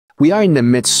We are in the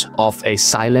midst of a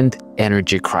silent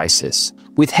energy crisis.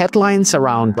 With headlines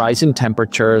around rising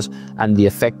temperatures and the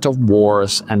effect of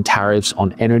wars and tariffs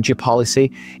on energy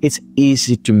policy, it's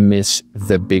easy to miss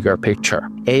the bigger picture.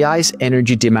 AI's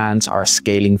energy demands are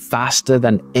scaling faster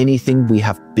than anything we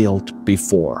have built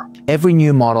before. Every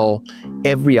new model,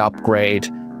 every upgrade,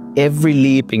 every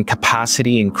leap in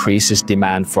capacity increases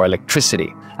demand for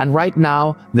electricity. And right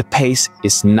now, the pace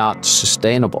is not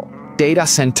sustainable. Data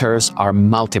centers are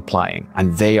multiplying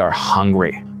and they are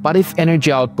hungry. But if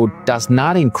energy output does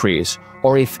not increase,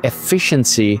 or if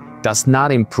efficiency does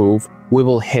not improve, we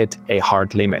will hit a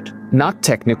hard limit. Not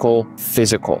technical,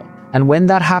 physical. And when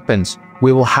that happens,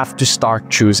 we will have to start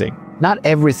choosing. Not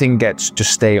everything gets to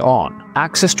stay on.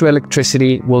 Access to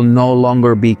electricity will no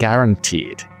longer be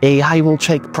guaranteed. AI will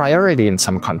take priority in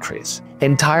some countries.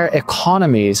 Entire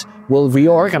economies will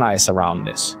reorganize around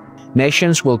this.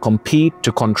 Nations will compete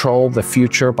to control the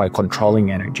future by controlling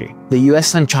energy. The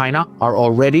US and China are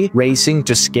already racing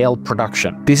to scale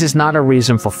production. This is not a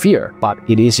reason for fear, but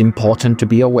it is important to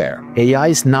be aware. AI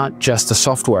is not just a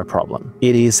software problem,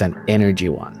 it is an energy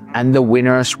one. And the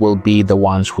winners will be the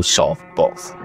ones who solve both.